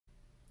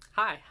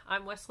Hi,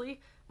 I'm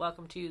Wesley.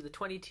 Welcome to the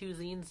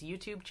 22zines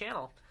YouTube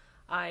channel.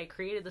 I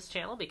created this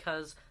channel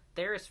because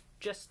there's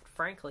just,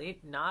 frankly,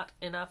 not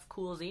enough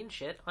cool zine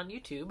shit on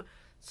YouTube,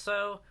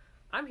 so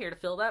I'm here to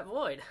fill that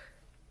void.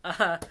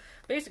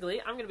 Basically,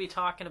 I'm going to be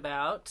talking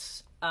about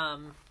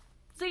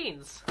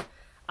zines.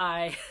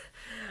 I'm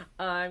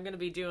going to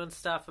be doing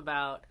stuff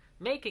about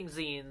making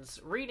zines,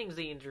 reading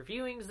zines,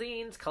 reviewing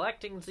zines,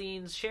 collecting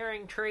zines,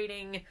 sharing,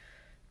 trading,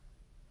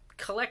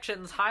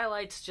 collections,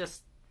 highlights,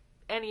 just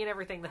any and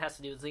everything that has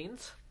to do with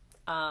zines.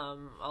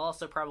 I'll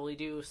also probably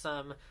do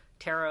some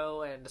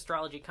tarot and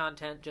astrology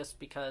content just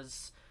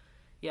because,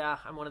 yeah,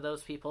 I'm one of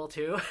those people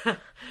too.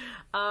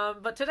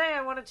 But today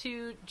I wanted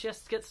to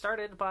just get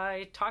started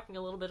by talking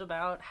a little bit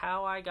about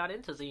how I got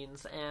into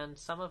zines and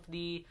some of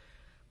the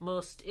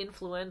most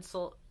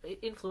influential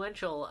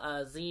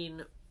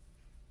zine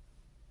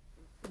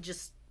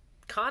just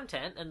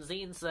content and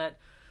zines that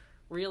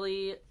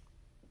really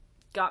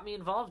got me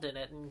involved in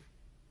it and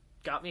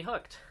got me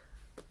hooked.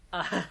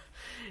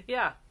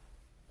 Yeah.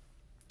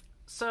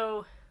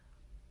 So,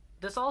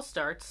 this all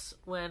starts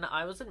when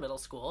I was in middle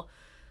school,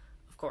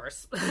 of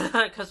course,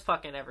 because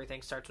fucking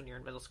everything starts when you're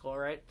in middle school,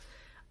 right?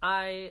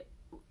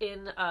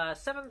 In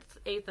 7th,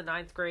 8th, and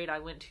 9th grade, I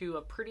went to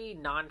a pretty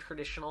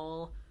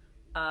non-traditional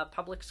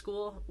public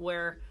school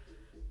where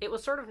it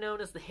was sort of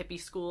known as the hippie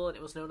school, and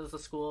it was known as the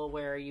school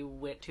where you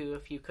went to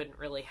if you couldn't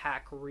really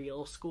hack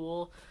real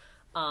school.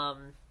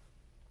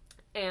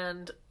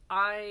 And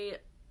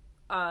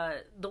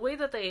the way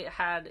that they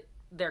had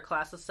their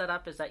classes set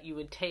up is that you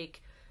would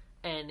take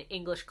an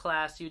English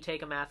class, you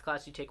take a math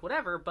class, you take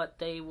whatever, but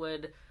they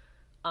would,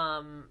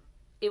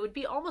 it would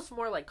be almost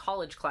more like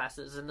college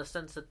classes in the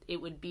sense that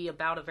it would be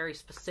about a very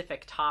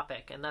specific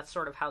topic, and that's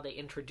sort of how they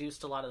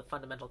introduced a lot of the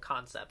fundamental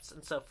concepts.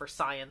 And so for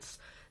science,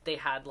 they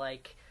had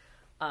like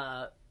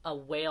a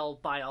whale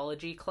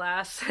biology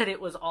class, and it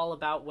was all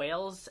about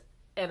whales,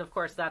 and of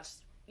course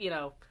that's, in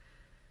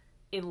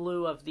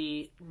lieu of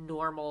the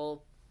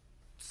normal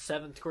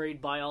 7th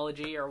grade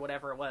biology or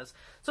whatever it was.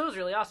 So it was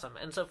really awesome.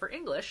 And so for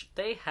English,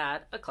 they had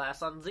a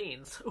class on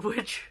zines,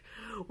 which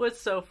was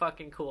so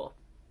fucking cool.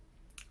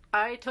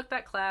 I took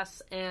that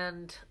class,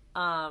 and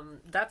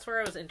that's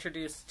where I was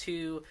introduced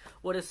to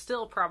what is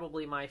still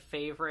probably my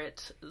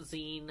favorite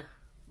zine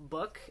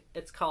book.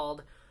 It's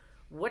called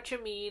Whatcha,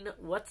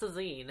 What's a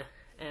Zine?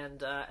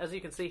 And as you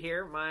can see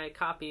here, my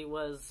copy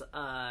was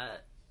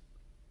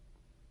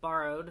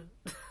borrowed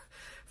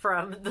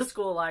from the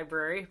school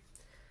library.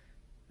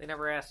 They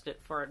never asked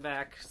for it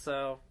back,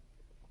 so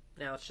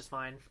now it's just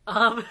mine.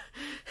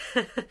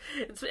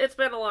 It's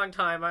been a long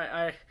time.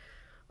 I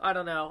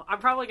don't know. I'm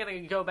probably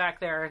gonna go back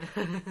there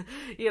and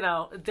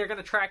they're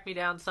gonna track me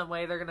down some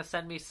way. They're gonna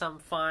send me some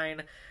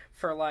fine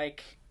for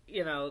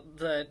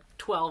the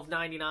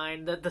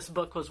 $12.99 that this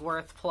book was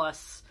worth,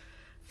 plus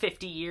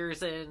 50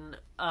 years in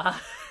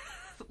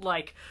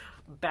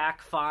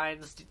back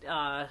fines.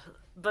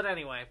 But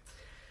anyway,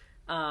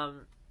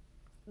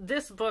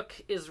 this book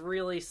is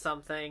really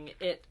something.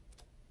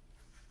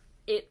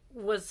 It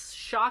was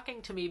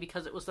shocking to me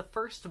because it was the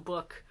first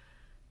book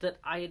that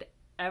I had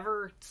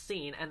ever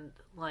seen, and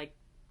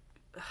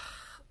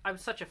I'm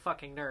such a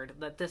fucking nerd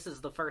that this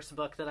is the first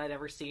book that I'd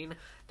ever seen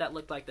that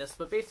looked like this.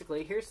 But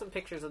basically, here's some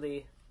pictures of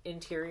the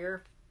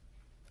interior.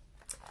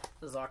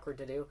 This is awkward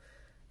to do.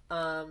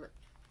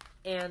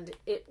 And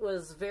it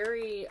was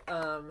very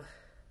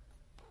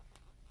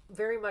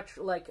much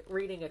like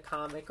reading a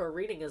comic or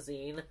reading a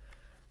zine.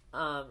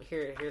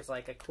 Here's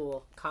like a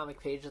cool comic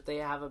page that they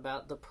have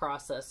about the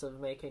process of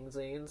making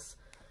zines.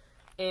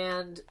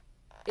 And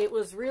it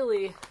was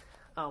really,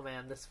 oh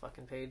man, this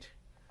fucking page.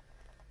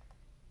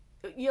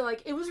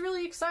 It was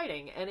really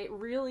exciting, and it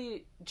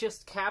really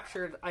just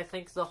captured, I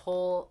think, the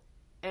whole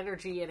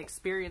energy and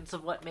experience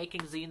of what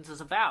making zines is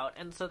about.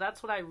 And so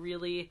that's what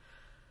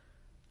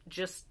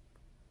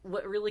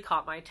what really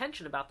caught my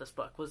attention about this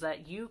book was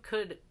that you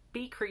could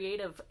be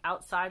creative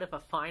outside of a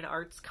fine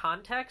arts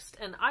context,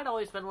 and I'd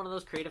always been one of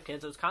those creative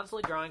kids. I was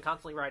constantly drawing,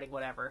 constantly writing,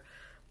 whatever.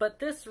 But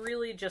this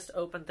really just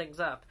opened things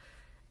up.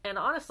 And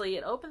honestly,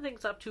 it opened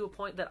things up to a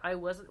point that I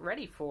wasn't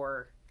ready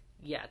for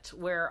yet,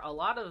 where a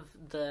lot of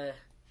the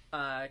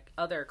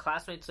other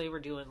classmates, they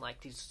were doing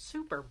these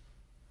super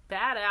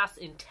badass,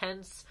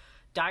 intense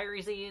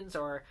diary zines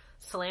or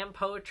slam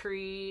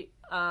poetry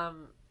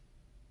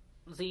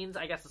zines.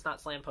 I guess it's not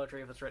slam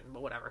poetry if it's written,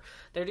 but whatever.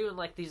 They're doing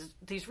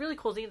these really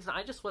cool zines, and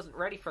I just wasn't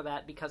ready for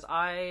that because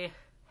I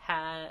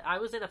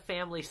was in a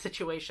family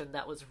situation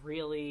that was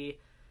really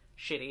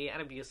shitty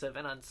and abusive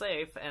and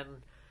unsafe, and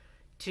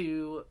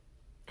to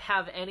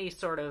have any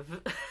sort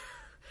of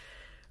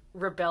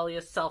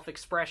rebellious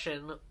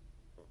self-expression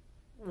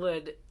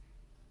would,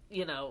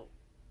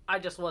 I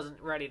just wasn't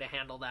ready to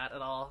handle that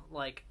at all.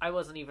 I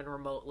wasn't even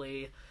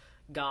remotely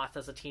goth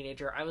as a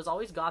teenager. I was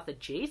always goth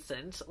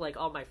adjacent.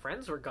 All my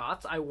friends were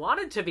goths. I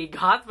wanted to be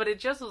goth, but it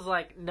just was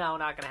no,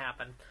 not gonna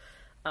happen.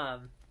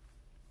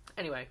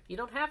 Anyway, you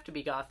don't have to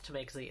be goth to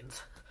make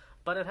zines,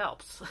 but it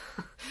helps.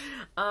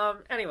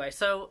 Anyway,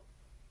 so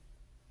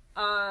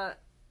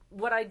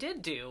what I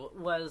did do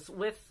was,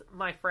 with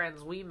my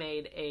friends, we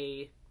made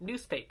a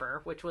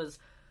newspaper, which was,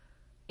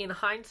 in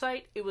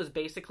hindsight, it was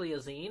basically a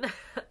zine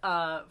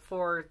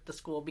for the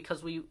school,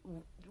 because we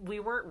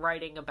weren't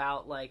writing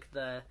about, like,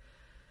 the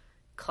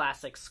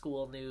classic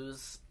school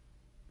news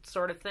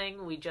sort of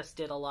thing. We just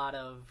did a lot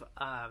of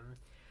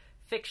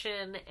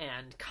fiction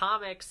and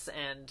comics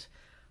and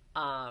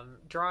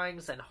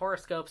drawings and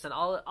horoscopes and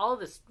all of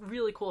this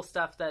really cool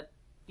stuff that,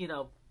 you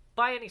know,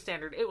 by any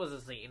standard, it was a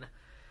zine.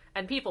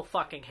 And people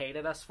fucking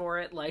hated us for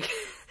it. Like,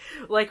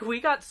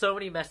 we got so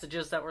many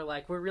messages that were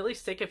like, we're really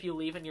sick if you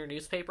leave in your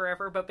newspaper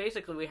ever. But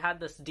basically, we had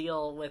this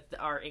deal with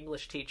our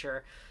English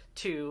teacher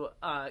to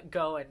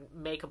go and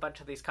make a bunch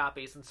of these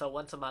copies. And so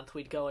once a month,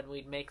 we'd go and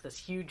we'd make this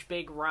huge,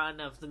 big run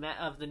of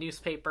the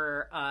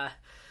newspaper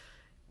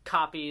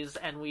copies.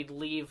 And we'd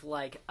leave,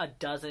 like, a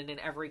dozen in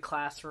every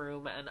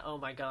classroom. And oh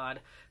my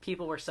god,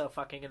 people were so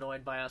fucking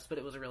annoyed by us. But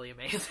it was really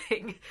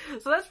amazing.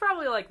 So that's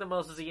probably, like, the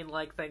most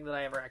zine-like thing that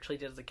I ever actually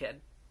did as a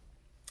kid.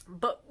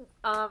 But,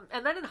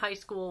 and then in high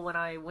school, when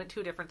I went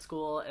to a different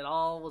school, it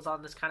all was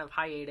on this kind of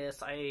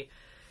hiatus. I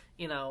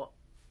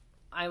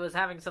was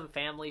having some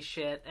family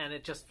shit, and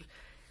it just,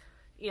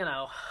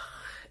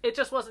 it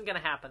just wasn't going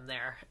to happen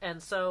there.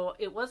 And so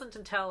it wasn't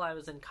until I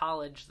was in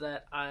college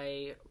that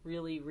I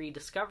really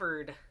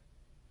rediscovered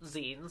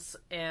zines.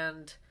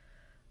 And,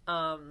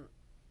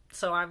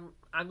 so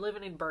I'm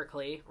living in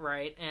Berkeley,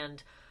 right?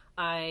 And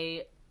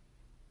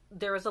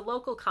there was a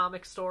local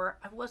comic store.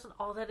 I wasn't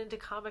all that into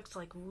comics.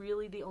 Like,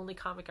 really, the only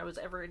comic I was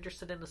ever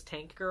interested in was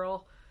Tank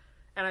Girl.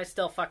 And I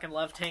still fucking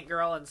love Tank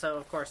Girl. And so,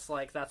 of course,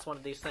 like, that's one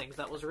of these things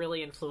that was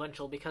really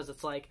influential, because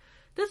it's like,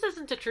 this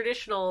isn't a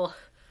traditional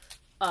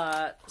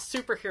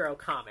superhero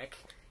comic.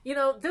 You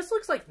know, this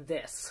looks like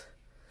this.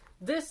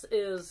 This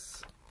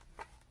is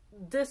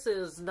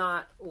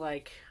not,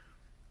 like...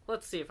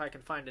 Let's see if I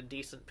can find a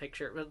decent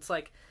picture. But it's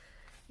like,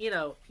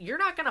 you're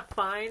not gonna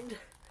find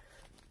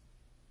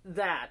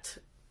that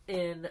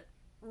in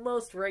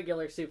most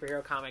regular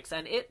superhero comics,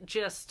 and it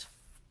just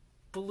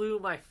blew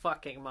my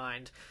fucking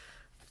mind.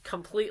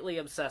 Completely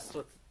obsessed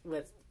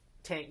with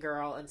Tank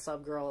Girl and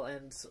Subgirl,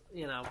 and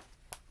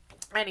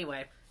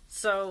anyway,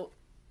 so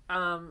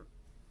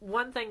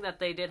one thing that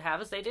they did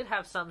have is they did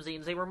have some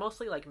zines. They were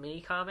mostly like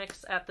mini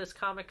comics at this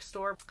comic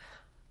store,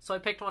 so I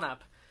picked one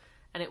up,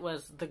 and it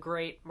was The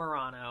Great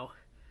Morano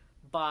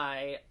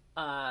by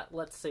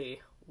let's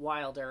see,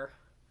 Wylder,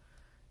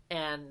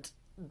 and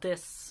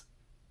this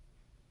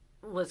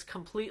was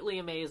completely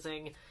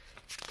amazing,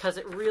 because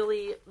it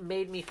really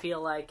made me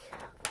feel like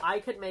I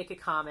could make a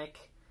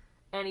comic,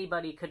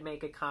 anybody could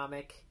make a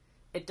comic.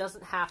 It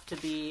doesn't have to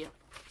be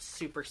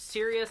super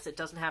serious, it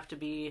doesn't have to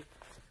be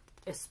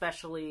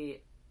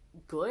especially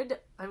good.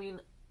 I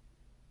mean,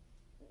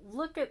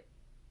 look at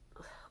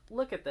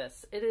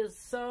this. It is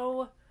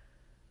so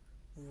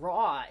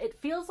raw.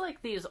 It feels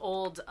like these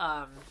old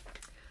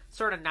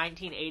sort of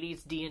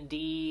 1980s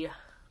D&D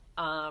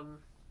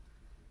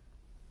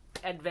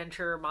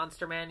adventure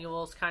monster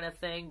manuals kind of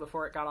thing,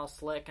 before it got all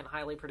slick and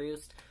highly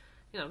produced.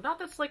 Not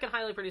that slick and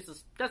highly produced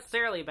is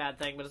necessarily a bad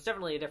thing, but it's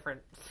definitely a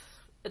different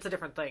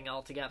thing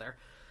altogether.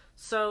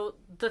 So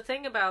the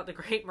thing about The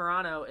Great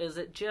Morano is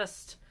it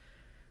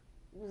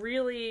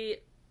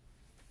really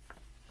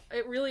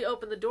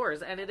opened the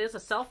doors, and it is a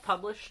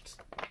self-published,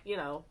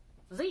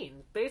 zine,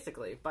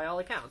 basically, by all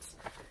accounts.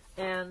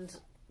 And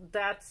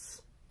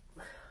that's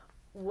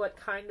what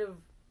kind of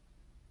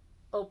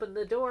opened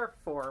the door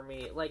for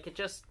me. Like, it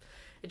just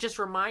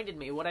reminded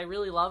me what I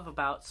really love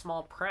about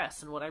small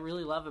press, and what I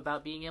really love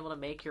about being able to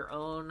make your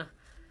own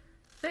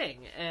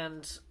thing.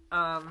 And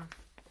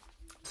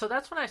so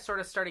that's when I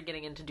sort of started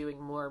getting into doing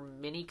more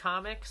mini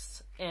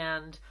comics,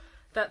 and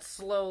that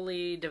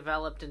slowly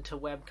developed into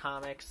web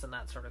comics and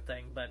that sort of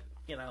thing. But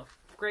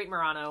Great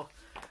Morano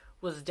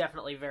was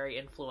definitely very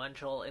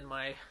influential in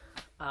my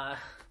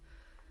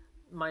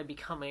my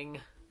becoming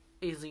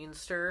a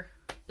zinester.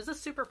 Is this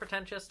super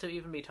pretentious to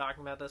even be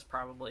talking about this?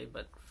 Probably,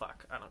 but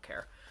fuck, I don't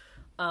care.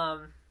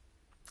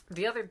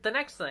 The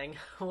next thing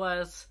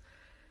was,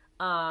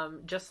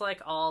 just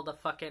like all the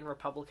fucking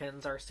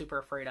Republicans are super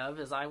afraid of,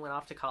 is I went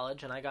off to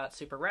college and I got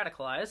super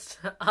radicalized.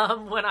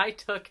 When I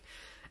took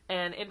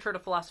an intro to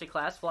philosophy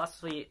class,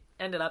 philosophy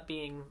ended up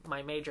being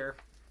my major,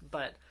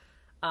 but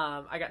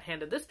I got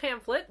handed this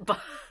pamphlet,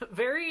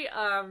 very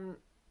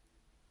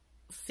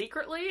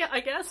secretly, I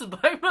guess,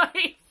 by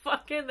my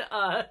fucking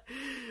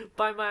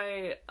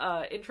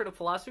intro to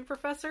philosophy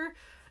professor.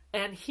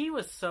 And he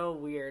was so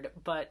weird,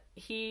 but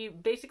he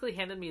basically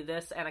handed me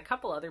this and a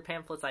couple other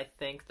pamphlets, I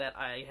think, that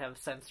I have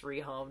since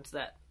rehomed,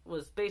 that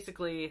was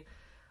basically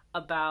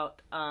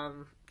about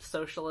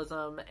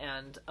socialism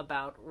and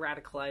about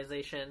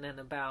radicalization and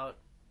about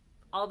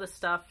all this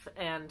stuff.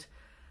 And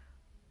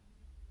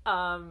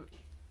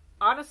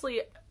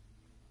honestly,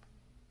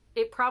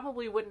 it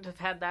probably wouldn't have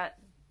had that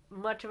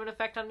much of an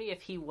effect on me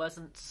if he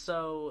wasn't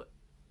so,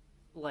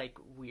 like,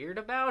 weird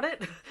about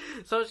it.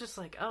 So I was just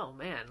like, oh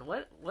man,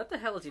 what the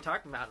hell is he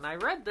talking about? And I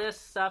read this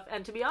stuff,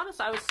 and to be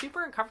honest, I was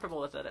super uncomfortable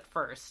with it at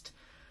first.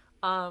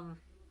 But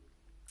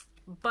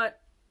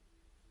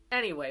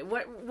anyway,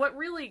 what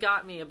really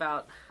got me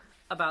about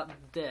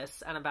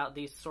this and about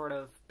these sort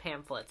of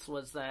pamphlets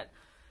was that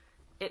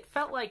it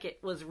felt like it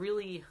was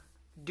really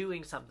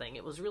doing something.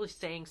 It was really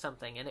saying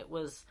something, and it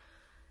was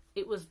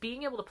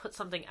being able to put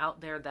something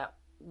out there that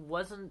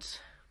wasn't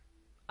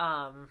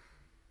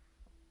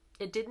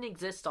it didn't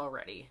exist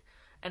already,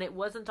 and it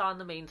wasn't on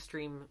the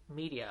mainstream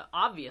media,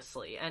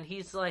 obviously. And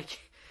he's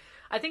like,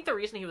 I think the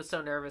reason he was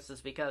so nervous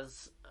is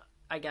because,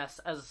 I guess,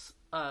 as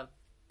a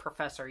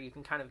professor, you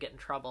can kind of get in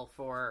trouble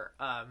for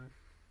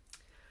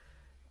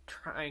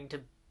trying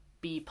to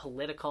be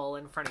political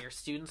in front of your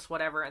students,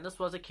 whatever. And this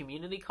was a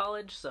community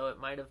college, so it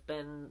might have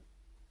been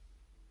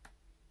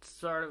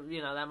sort of,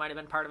 that might have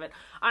been part of it.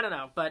 I don't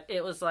know, but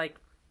it was like,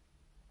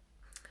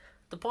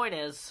 the point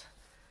is,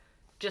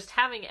 just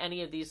having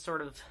any of these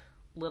sort of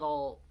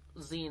little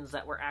zines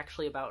that were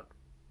actually about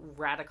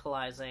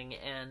radicalizing,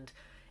 and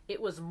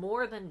it was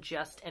more than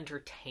just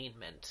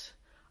entertainment.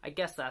 I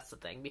guess that's the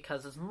thing,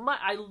 because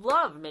I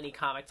love mini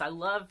comics. I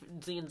love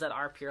zines that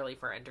are purely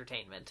for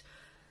entertainment.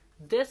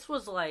 This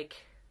was like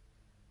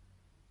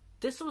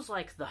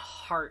the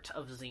heart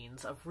of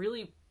zines, of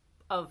really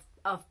of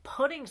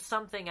putting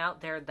something out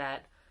there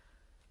that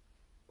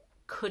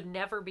could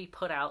never be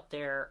put out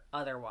there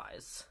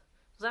otherwise.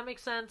 Does that make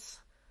sense?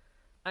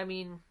 I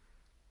mean,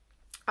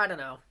 I don't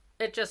know.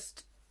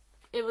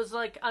 It was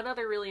like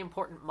another really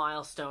important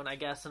milestone, I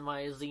guess, in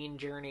my zine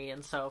journey,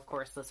 and so, of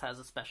course, this has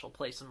a special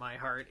place in my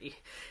heart,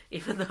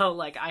 even though,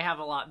 like, I have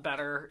a lot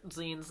better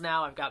zines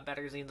now. I've got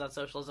better zines on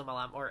socialism, a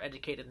lot more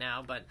educated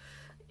now, but,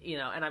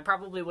 and I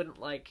probably wouldn't,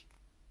 like,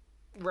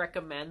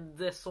 recommend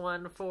this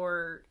one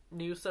for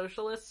new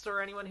socialists or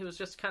anyone who was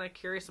just kind of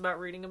curious about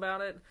reading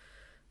about it,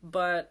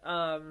 but,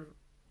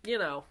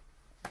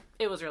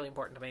 it was really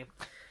important to me.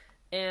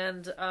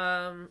 And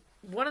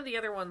one of the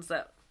other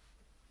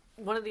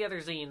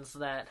zines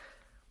that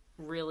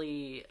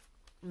really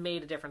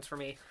made a difference for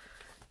me,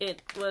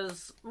 it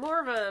was more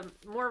of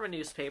a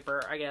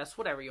newspaper, I guess,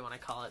 whatever you want to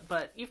call it,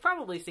 but you've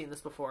probably seen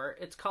this before.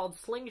 It's called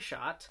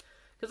Slingshot,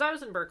 because I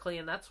was in Berkeley,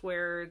 and that's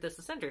where this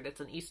is centered.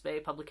 It's an East Bay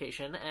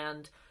publication,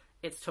 and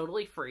it's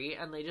totally free,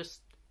 and they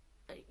just,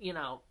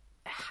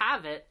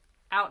 have it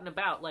out and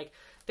about. Like,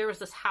 there was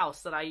this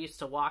house that I used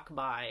to walk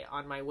by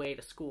on my way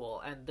to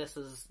school, and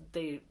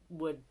they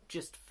would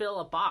just fill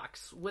a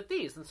box with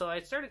these, and so I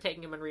started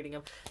taking them and reading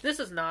them. This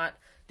is not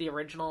the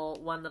original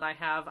one that I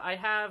have. I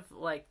have,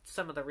 like,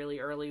 some of the really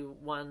early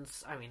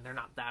ones. I mean, they're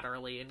not that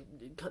early in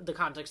the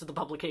context of the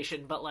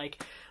publication, but,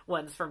 like,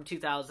 ones from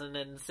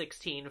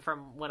 2016,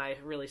 from when I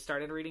really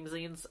started reading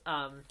zines.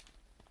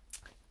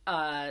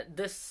 I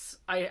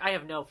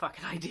have no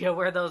fucking idea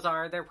where those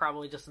are. They're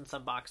probably just in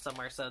some box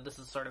somewhere, so this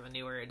is sort of a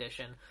newer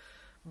edition.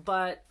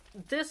 But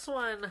this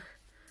one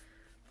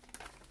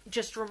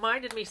just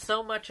reminded me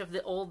so much of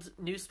the old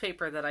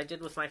newspaper that I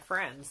did with my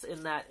friends,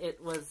 in that it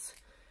was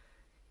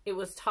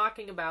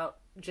talking about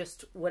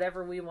just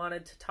whatever we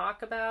wanted to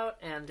talk about,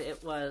 and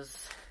it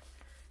was,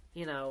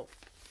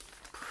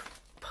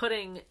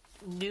 putting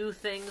new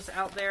things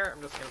out there.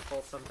 I'm just going to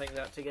pull some things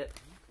out to get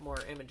more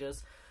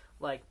images.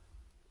 Like,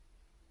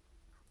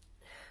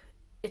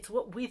 it's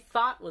what we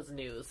thought was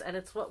news, and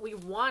it's what we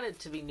wanted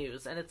to be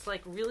news, and it's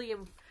like really,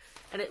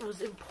 and it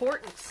was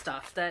important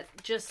stuff that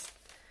just,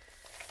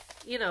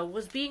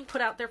 was being put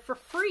out there for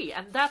free.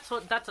 And that's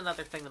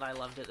another thing that I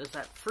loved it, is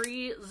that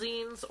free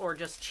zines, or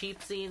just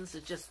cheap zines,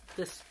 is just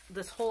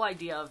this whole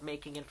idea of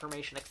making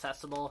information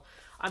accessible.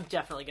 I'm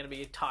definitely going to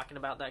be talking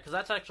about that, because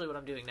that's actually what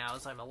I'm doing now,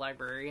 is I'm a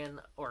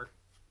librarian, or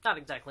not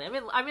exactly. I'm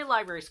in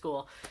library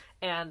school,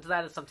 and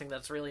that is something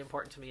that's really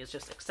important to me, is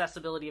just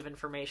accessibility of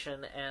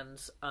information, and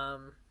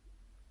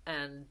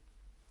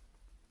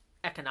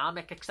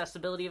economic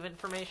accessibility of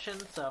information.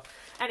 So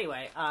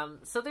anyway,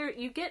 so there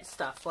you get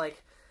stuff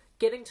like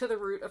getting to the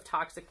root of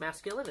toxic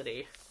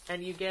masculinity,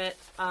 and you get,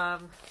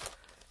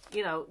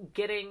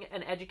 getting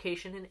an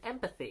education in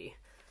empathy.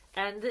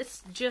 And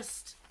this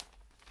just,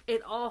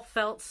 it all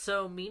felt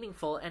so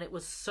meaningful, and it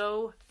was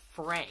so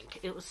frank.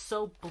 It was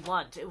so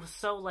blunt. It was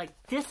so like,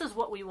 this is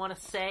what we want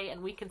to say,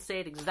 and we can say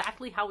it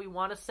exactly how we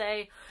want to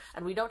say,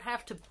 and we don't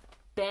have to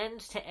bend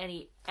to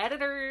any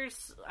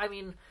editors. I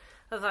mean,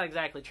 that's not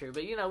exactly true,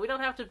 but, we don't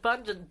have to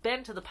bend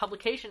to the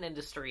publication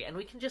industry, and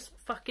we can just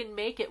fucking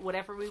make it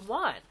whatever we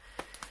want.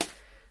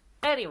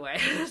 Anyway,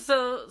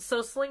 so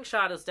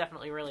Slingshot is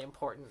definitely really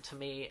important to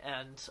me,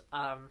 and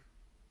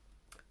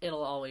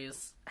it'll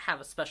always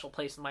have a special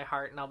place in my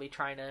heart, and I'll be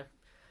trying to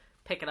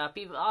pick it up.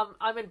 Even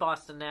I'm in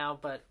Boston now,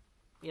 but,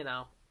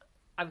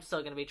 I'm still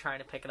going to be trying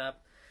to pick it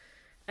up.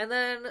 And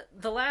then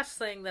the last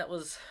thing that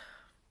was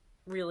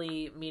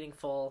really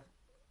meaningful,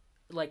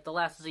 like the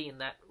last zine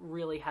that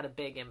really had a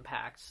big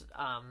impact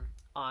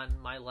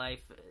on my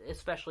life,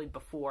 especially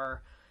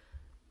before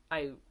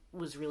I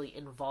was really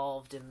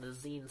involved in the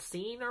zine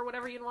scene, or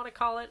whatever you'd want to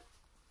call it.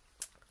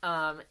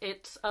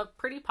 It's a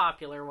pretty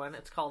popular one.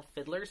 It's called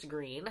Fiddler's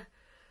Green.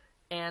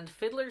 And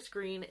Fiddler's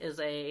Green is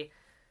a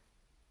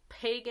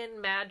pagan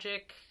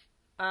magic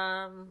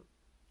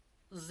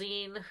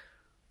zine.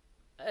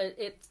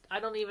 I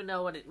don't even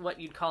know what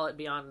you'd call it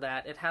beyond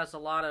that. It has a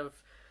lot of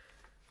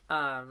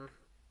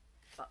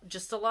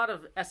just a lot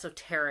of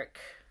esoteric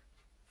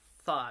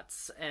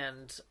thoughts,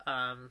 and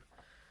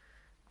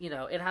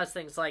it has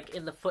things like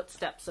 "In the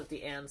Footsteps of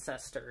the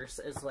Ancestors"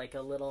 is like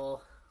a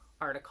little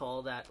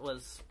article that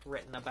was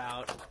written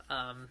about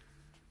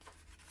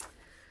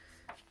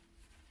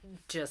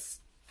this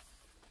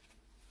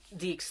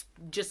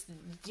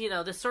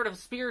sort of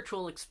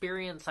spiritual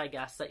experience, I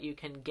guess, that you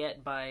can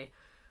get by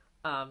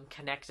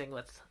connecting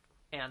with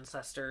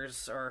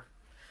ancestors, or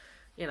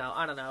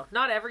I don't know.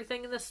 Not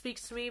everything in this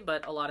speaks to me,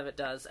 but a lot of it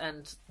does.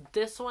 And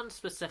this one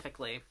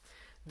specifically,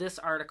 this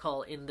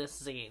article in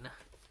this zine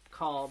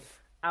called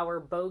 "Our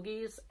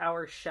Bogies,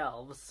 Our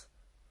Shelves."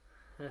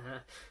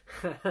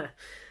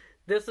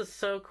 This is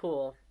so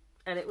cool.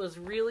 And it was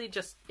really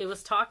it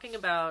was talking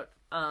about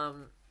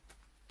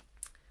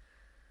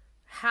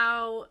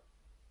how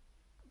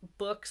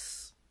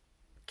books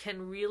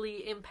can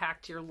really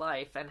impact your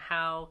life, and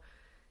how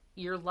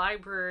your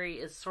library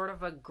is sort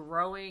of a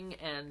growing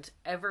and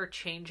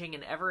ever-changing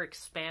and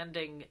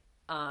ever-expanding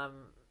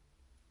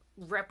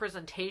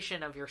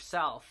representation of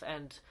yourself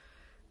and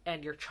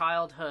your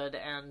childhood,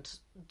 and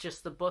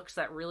just the books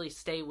that really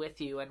stay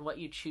with you, and what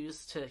you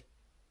choose to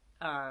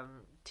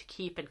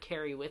keep and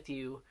carry with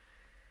you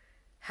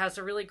has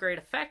a really great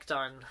effect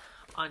on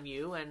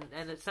you, and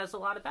it says a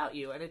lot about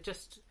you, and it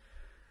just,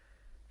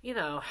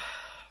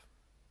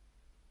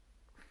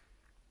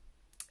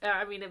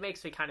 I mean, it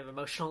makes me kind of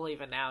emotional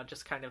even now,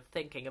 just kind of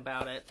thinking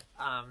about it,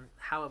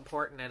 how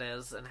important it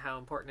is, and how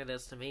important it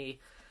is to me.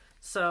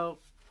 So,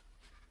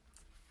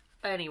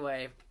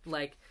 anyway,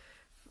 like,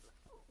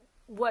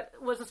 what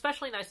was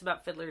especially nice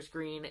about Fiddler's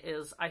Green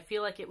is I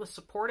feel like it was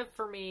supportive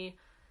for me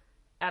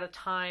at a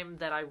time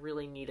that I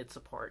really needed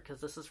support,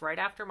 because this is right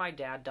after my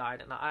dad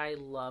died, and I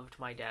loved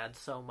my dad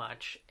so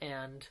much,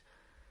 and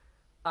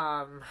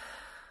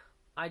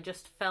I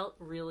just felt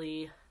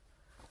really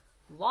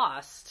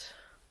lost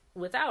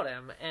without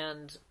him.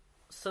 And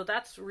so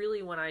that's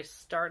really when I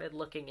started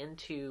looking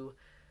into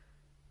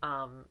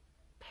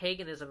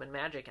paganism and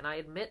magic, and I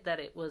admit that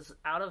it was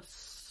out of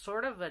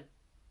sort of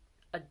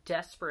a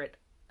desperate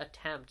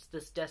attempt,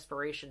 this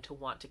desperation to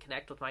want to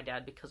connect with my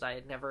dad, because I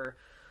had never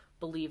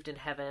believed in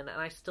heaven, and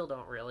I still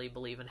don't really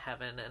believe in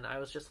heaven, and I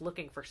was just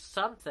looking for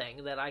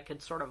something that I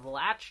could sort of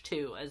latch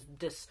to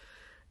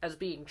as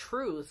being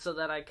true, so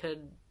that I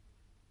could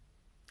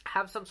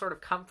have some sort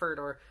of comfort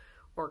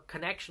or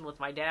connection with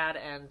my dad.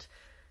 And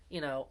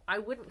I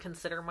wouldn't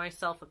consider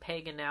myself a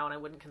pagan now, and I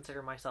wouldn't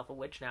consider myself a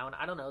witch now, and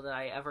I don't know that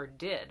I ever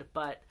did,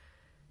 but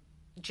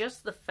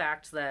just the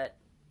fact that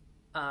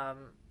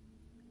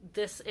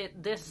this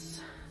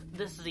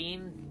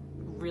zine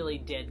really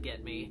did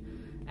get me,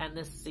 and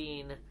this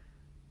zine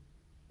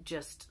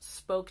just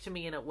spoke to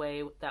me in a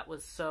way that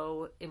was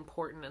so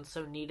important and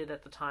so needed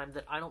at the time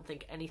that I don't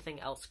think anything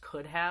else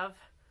could have.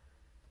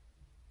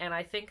 And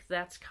I think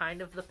that's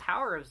kind of the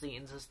power of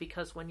zines, is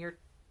because when you're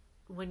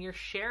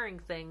sharing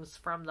things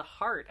from the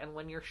heart, and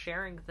when you're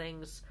sharing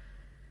things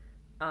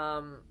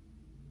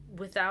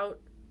without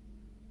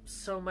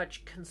so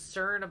much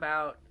concern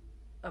about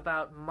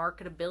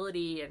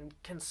marketability and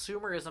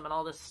consumerism and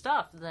all this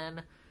stuff,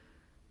 then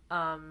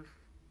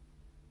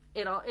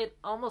it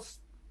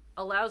almost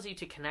allows you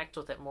to connect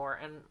with it more.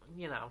 And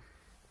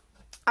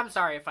I'm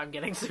sorry if I'm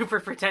getting super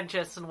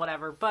pretentious and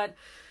whatever, but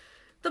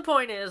the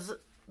point is,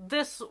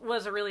 this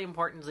was a really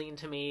important zine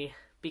to me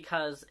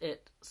because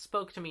it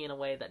spoke to me in a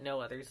way that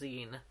no other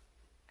zine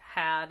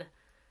had,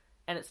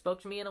 and it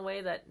spoke to me in a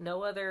way that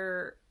no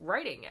other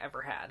writing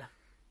ever had.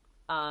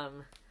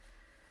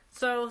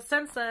 So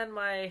since then,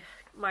 my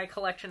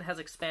collection has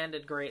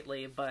expanded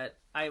greatly, but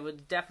I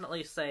would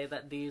definitely say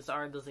that these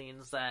are the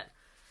zines that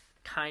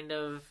kind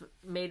of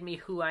made me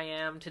who I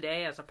am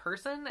today as a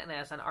person, and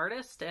as an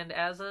artist, and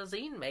as a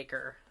zine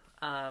maker.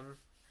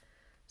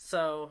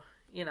 So,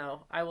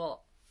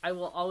 I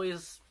will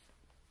always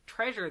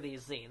treasure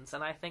these zines,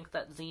 and I think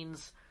that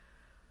zines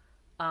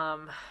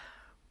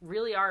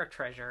really are a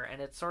treasure,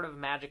 and it's sort of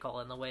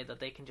magical in the way that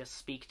they can just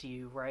speak to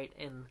you right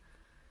in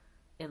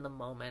the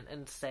moment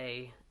and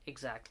say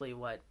exactly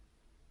what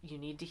you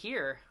need to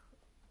hear.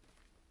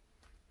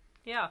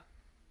 Yeah.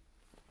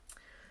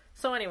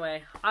 So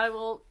anyway, I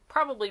will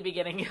probably be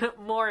getting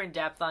more in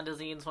depth onto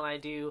zines when I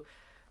do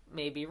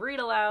maybe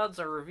read-alouds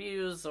or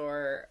reviews,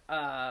 or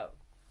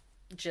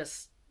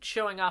just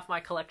showing off my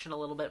collection a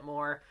little bit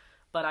more.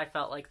 But I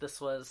felt like this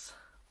was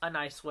a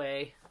nice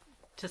way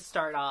to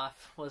start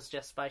off, was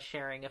just by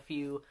sharing a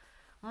few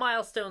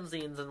milestone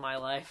zines in my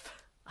life.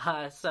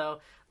 So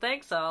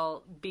thanks.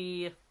 I'll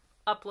be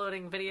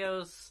uploading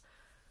videos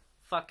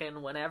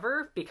fucking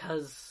whenever,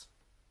 because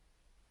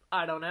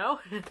I don't know.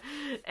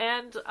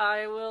 And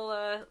I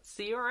will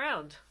see you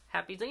around.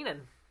 Happy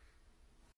zinin'.